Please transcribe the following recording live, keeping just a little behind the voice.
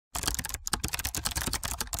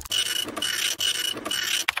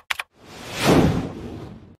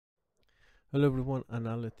Hello everyone,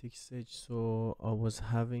 Analyticssage. So I was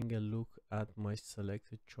having a look at my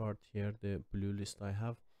selected chart here, the blue list I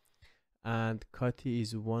have, and Coty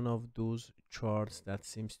is one of those charts that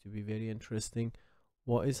seems to be very interesting.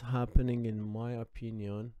 What is happening in my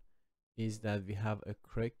opinion is that we have a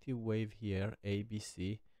corrective wave here,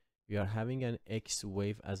 ABC. We are having an X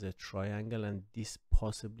wave as a triangle, and this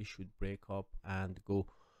possibly should break up and go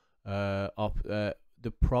up. The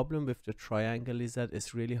problem with the triangle is that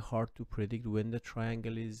it's really hard to predict when the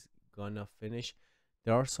triangle is gonna finish.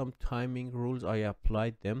 There are some timing rules. I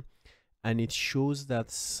applied them, and it shows that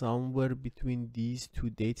somewhere between these two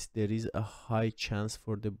dates there is a high chance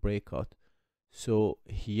for the breakout. So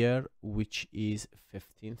here, which is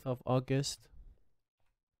 15th of August,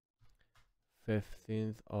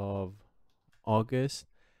 15th of August,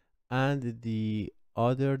 and the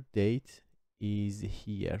other date is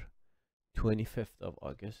here, 25th of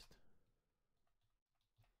August.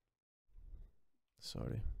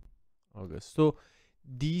 Sorry, August. So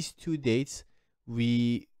these two dates,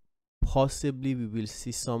 we will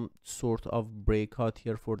see some sort of breakout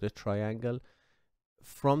here for the triangle.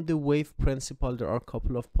 From the wave principle, there are a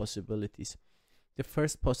couple of possibilities. The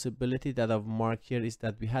first possibility that I've marked here is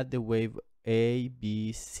that we had the wave A,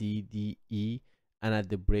 B, C, D, E, and at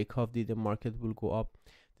the breakout the market will go up.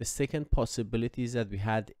 The second possibility is that we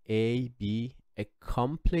had A, B, a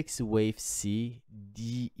complex wave C,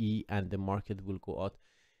 D, E, and the market will go out.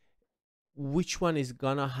 Which one is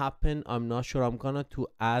gonna happen? I'm not sure. I'm gonna to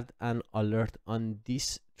add an alert on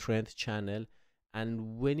this trend channel,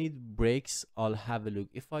 and when it breaks I'll have a look.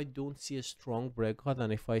 If I don't see a strong breakout,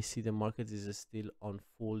 and if I see the market is still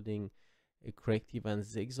unfolding a corrective and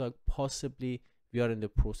zigzag, possibly we are in the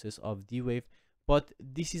process of D wave. But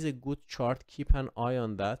this is a good chart, keep an eye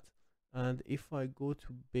on that. And if I go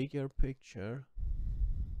to bigger picture,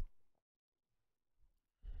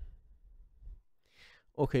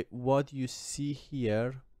 okay, what you see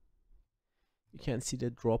here, you can see the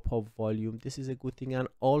drop of volume. This is a good thing. And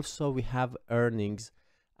also we have earnings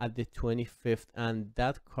at the 25th, and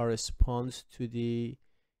that corresponds to the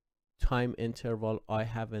time interval I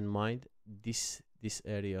have in mind. This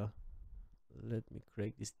area, let me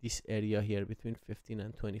correct this area here between 15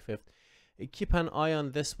 and 25th. Keep an eye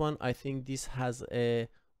on this one. I think this has a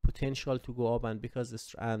potential to go up, and because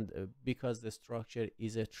the structure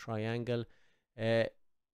is a triangle,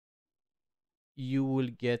 you will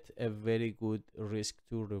get a very good risk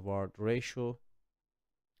to reward ratio.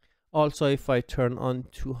 Also, if I turn on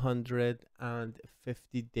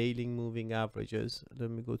 250 daily moving averages, let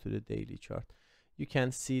me go to the daily chart, you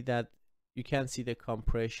can see that the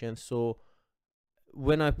compression. So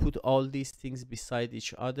when I put all these things beside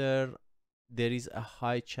each other, there is a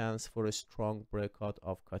high chance for a strong breakout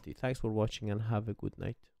of Coty. Thanks for watching and have a good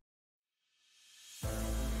night.